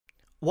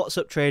What's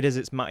up traders,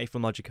 it's Matty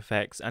from Logic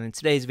Effects, and in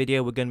today's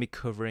video we're going to be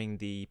covering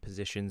the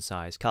position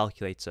size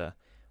calculator.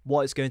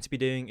 What it's going to be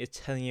doing is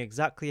telling you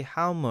exactly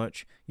how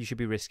much you should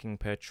be risking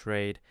per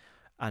trade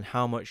and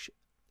how much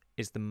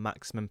is the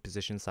maximum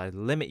position size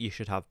limit you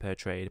should have per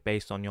trade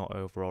based on your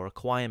overall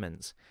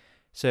requirements.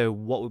 So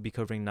what we'll be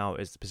covering now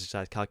is the position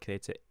size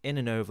calculator in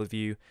an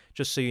overview,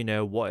 just so you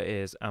know what it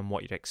is and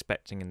what you're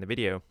expecting in the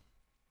video.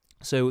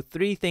 So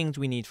 3 things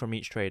we need from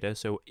each trader,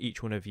 so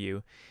each one of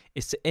you,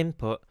 is to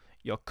input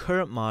your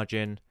current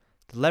margin,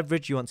 the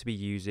leverage you want to be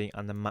using,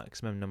 and the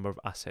maximum number of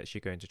assets you're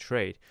going to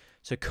trade.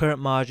 So current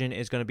margin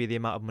is going to be the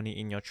amount of money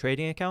in your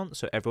trading account.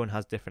 So everyone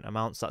has different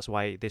amounts. That's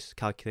why this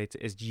calculator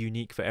is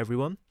unique for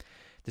everyone.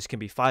 This can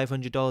be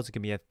 $500, it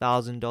can be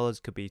 $1,000,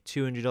 it could be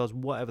 $200,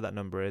 whatever that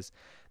number is.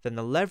 Then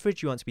the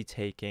leverage you want to be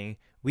taking,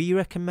 we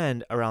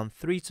recommend around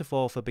 3 to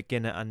 4 for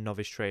beginner and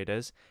novice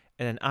traders.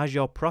 And then as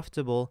you're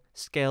profitable,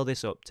 scale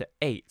this up to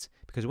 8.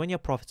 Because when you're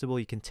profitable,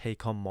 you can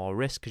take on more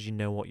risk because you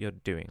know what you're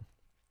doing.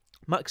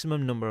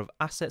 Maximum number of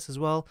assets as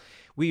well,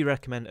 we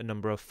recommend a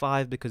number of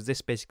 5 because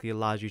this basically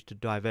allows you to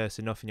diverse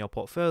enough in your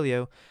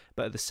portfolio,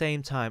 but at the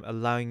same time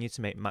allowing you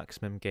to make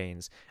maximum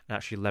gains and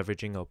actually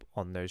leveraging up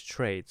on those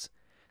trades.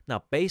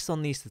 Now based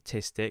on these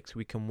statistics,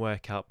 we can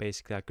work out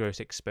basically our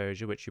gross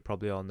exposure, which you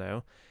probably all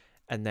know,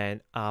 and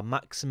then our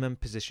maximum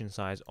position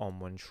size on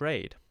one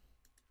trade.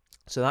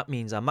 So that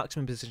means our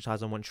maximum position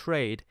size on one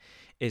trade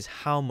is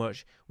how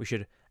much we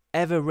should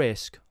ever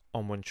risk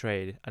on one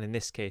trade, and in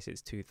this case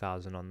it's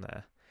 2,000 on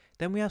there.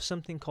 Then we have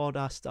something called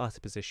our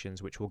starter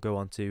positions, which we'll go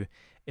on to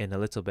in a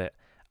little bit.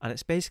 And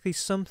it's basically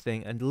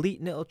something, a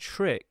neat little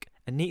trick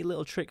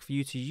for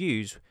you to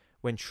use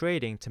when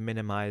trading to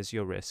minimize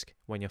your risk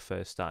when you're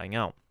first starting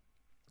out.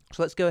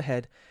 So let's go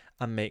ahead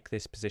and make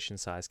this position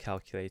size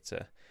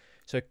calculator.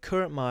 So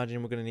current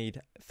margin, we're going to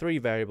need 3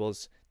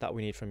 variables that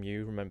we need from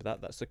you. Remember that,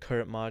 that's the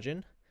current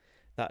margin.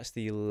 That's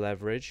the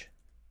leverage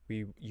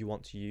you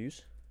want to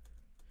use.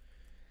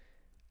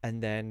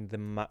 And then the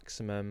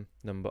maximum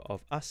number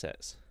of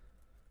assets.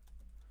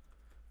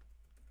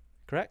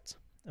 Correct?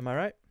 Am I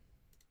right?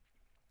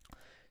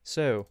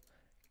 So,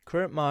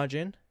 current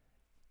margin,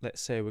 let's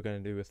say we're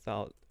going to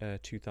do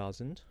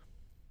 2,000.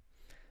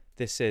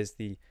 This is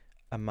the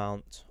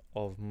amount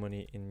of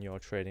money in your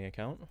trading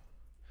account.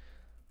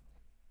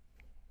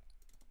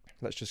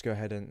 Let's just go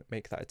ahead and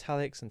make that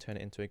italics and turn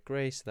it into a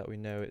grey so that we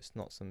know it's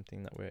not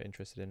something that we're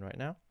interested in right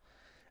now.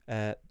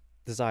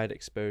 Desired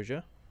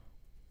exposure.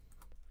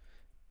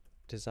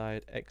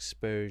 Desired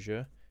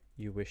exposure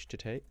you wish to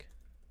take.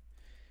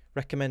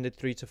 Recommended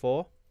 3 to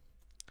 4,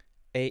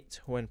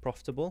 8 when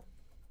profitable.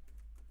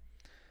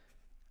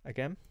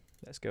 Again,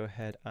 let's go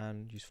ahead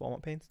and use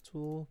format painter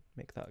tool,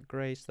 make that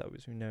grey so that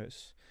we know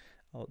it's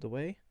out the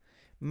way.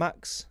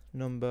 Max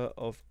number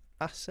of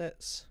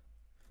assets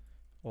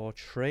or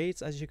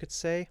trades, as you could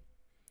say,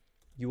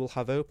 you will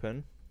have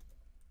open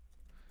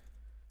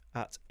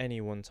at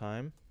any one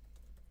time.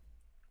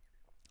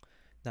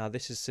 Now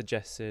this is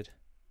suggested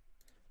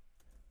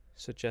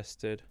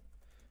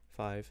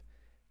 5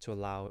 to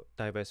allow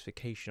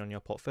diversification on your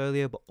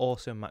portfolio, but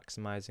also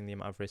maximizing the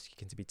amount of risk you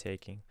can be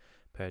taking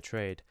per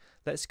trade.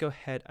 Let's go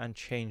ahead and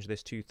change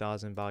this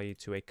 2,000 value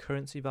to a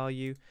currency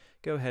value.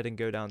 Go ahead and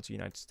go down to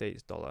United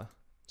States dollar.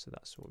 So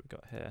that's what we've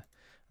got here.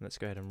 And let's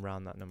go ahead and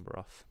round that number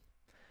off.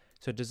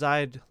 So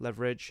desired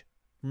leverage,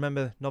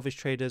 remember novice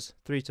traders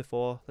 3 to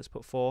 4, let's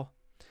put 4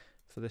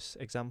 for this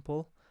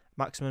example.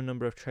 Maximum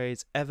number of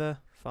trades ever,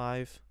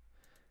 5.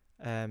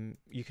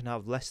 You can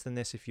have less than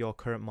this if your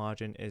current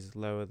margin is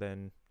lower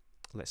than,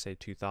 let's say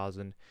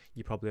 2,000.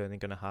 You're probably only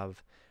going to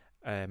have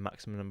a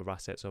maximum number of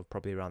assets of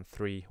probably around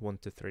 1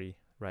 to 3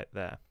 right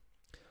there.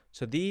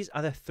 So these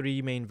are the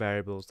 3 main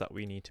variables that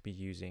we need to be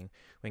using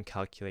when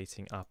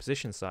calculating our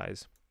position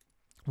size.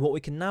 What we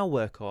can now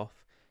work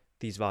off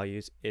these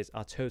values is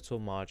our total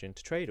margin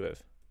to trade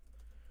with,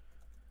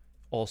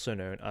 also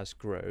known as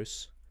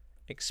gross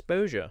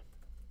exposure,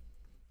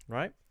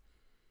 right?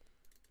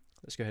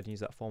 Let's go ahead and use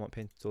that format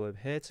painter tool over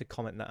here to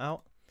comment that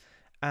out.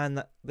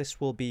 And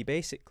this will be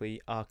basically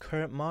our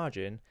current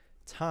margin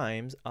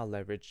times our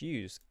leverage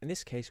used. In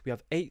this case, we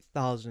have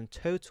 8,000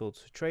 total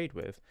to trade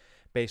with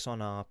based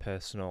on our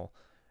personal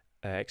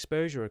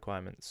exposure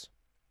requirements.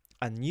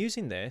 And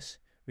using this,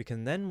 we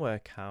can then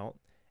work out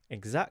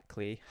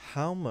exactly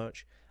how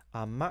much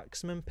our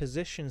maximum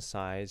position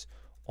size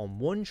on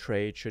one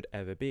trade should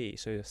ever be.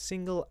 So a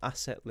single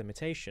asset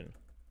limitation,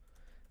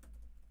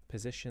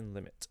 position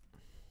limit.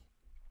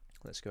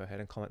 Let's go ahead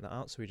and comment that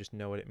out so we just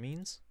know what it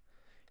means.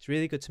 It's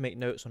really good to make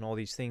notes on all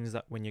these things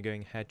that when you're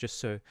going ahead, just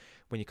so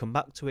when you come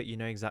back to it, you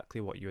know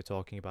exactly what you were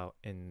talking about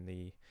in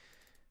the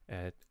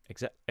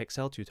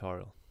Excel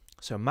tutorial.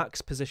 So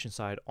max position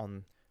size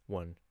on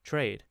one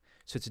trade.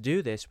 So to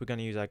do this, we're going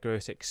to use our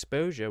gross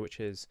exposure,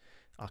 which is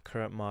our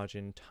current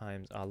margin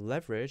times our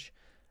leverage,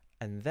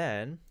 and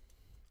then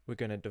we're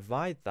going to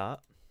divide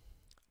that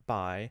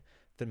by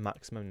the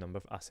maximum number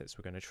of assets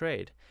we're going to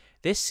trade.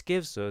 This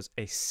gives us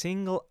a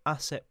single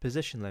asset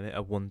position limit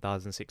of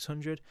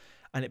 1,600,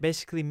 and it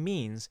basically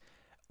means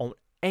on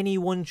any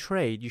one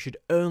trade, you should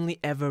only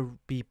ever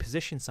be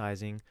position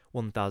sizing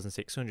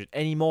 1,600.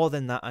 Any more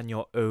than that and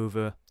you're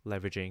over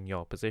leveraging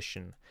your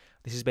position.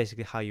 This is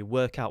basically how you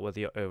work out whether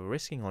you're over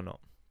risking or not.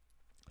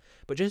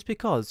 But just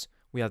because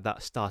we have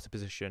that starter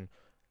position,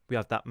 we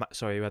have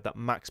that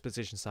max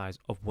position size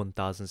of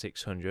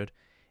 1,600,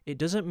 it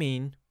doesn't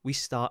mean we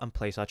start and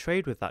place our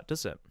trade with that,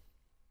 does it?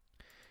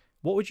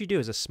 What would you do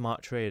as a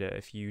smart trader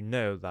if you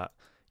know that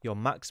your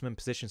maximum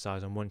position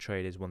size on one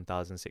trade is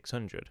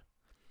 1,600?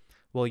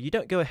 Well, you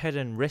don't go ahead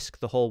and risk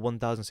the whole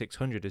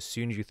 1,600 as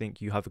soon as you think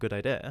you have a good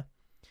idea.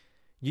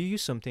 You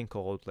use something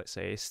called, let's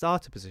say, a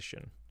starter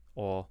position,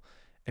 or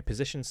a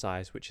position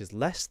size which is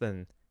less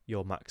than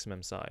your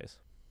maximum size.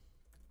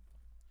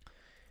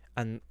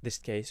 And this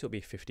case it'll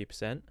be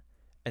 50%,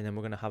 and then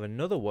we're going to have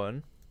another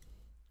one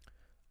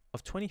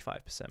of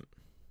 25%. So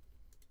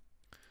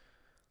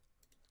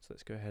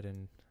let's go ahead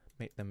and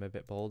make them a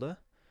bit bolder.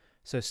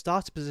 So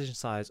starter position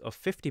size of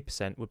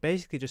 50% would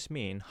basically just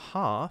mean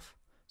half,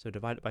 so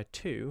divided by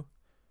 2,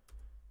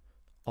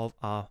 of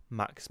our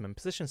maximum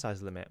position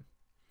size limit.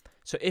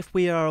 So if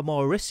we are a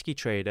more risky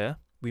trader,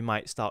 we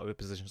might start with a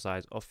position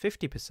size of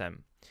 50%.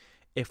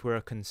 If we're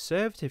a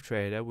conservative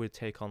trader, we'd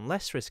take on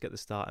less risk at the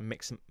start and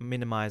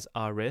minimize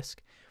our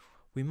risk.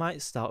 We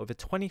might start with a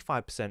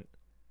 25%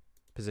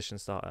 position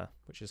starter,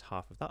 which is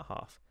half of that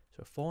half,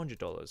 so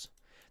 $400.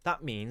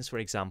 That means, for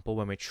example,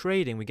 when we're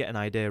trading, we get an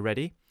idea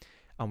ready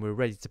and we're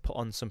ready to put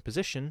on some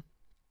position.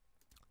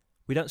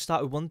 We don't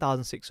start with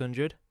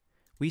 1,600,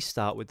 we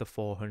start with the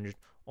 400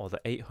 or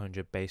the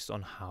 800 based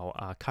on how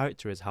our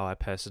character is, how our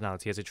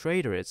personality as a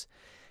trader is.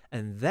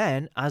 And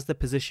then as the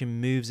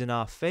position moves in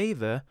our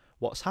favor,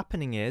 what's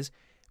happening is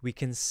we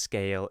can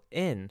scale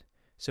in.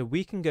 So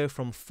we can go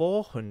from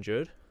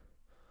 400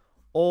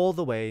 all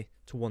the way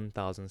to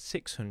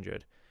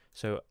 1,600.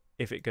 So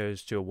if it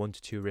goes to a 1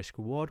 to 2 risk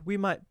reward, we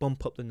might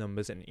bump up the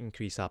numbers and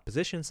increase our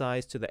position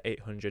size to the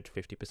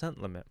 850%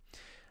 limit.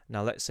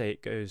 Now let's say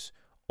it goes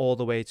all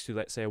the way to,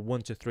 let's say, a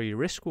 1 to 3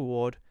 risk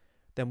reward,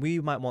 then we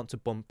might want to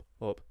bump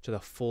up to the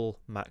full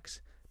max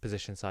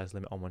position size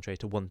limit on one trade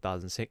to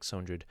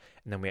 1,600,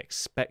 and then we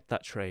expect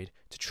that trade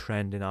to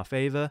trend in our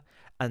favor.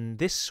 And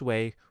this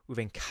way we've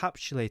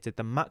encapsulated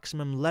the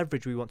maximum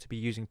leverage we want to be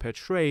using per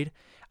trade,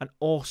 and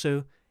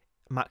also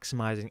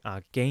maximizing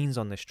our gains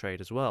on this trade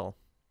as well.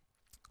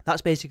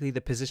 That's basically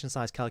the position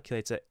size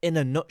calculator in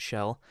a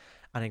nutshell,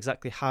 and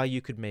exactly how you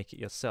could make it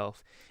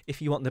yourself.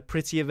 If you want the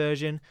prettier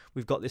version,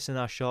 we've got this in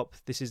our shop.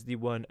 This is the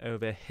one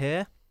over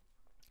here.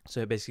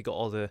 So it basically got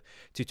all the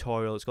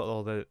tutorials, it's got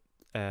all the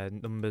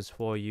numbers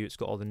for you, it's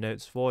got all the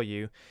notes for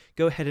you.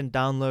 Go ahead and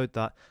download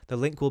that. The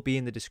link will be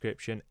in the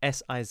description,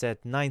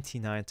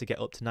 SIZ99, to get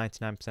up to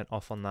 99%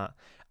 off on that.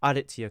 Add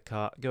it to your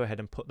cart, go ahead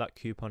and put that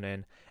coupon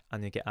in,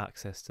 and you get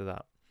access to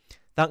that.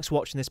 Thanks for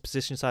watching this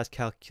position size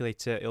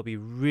calculator. It'll be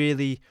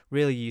really,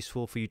 really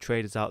useful for you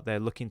traders out there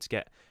looking to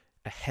get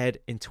ahead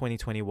in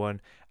 2021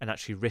 and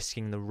actually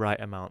risking the right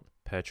amount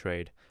per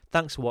trade.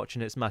 Thanks for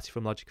watching. It's Matty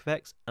from Logic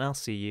FX, and I'll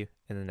see you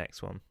in the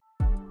next one.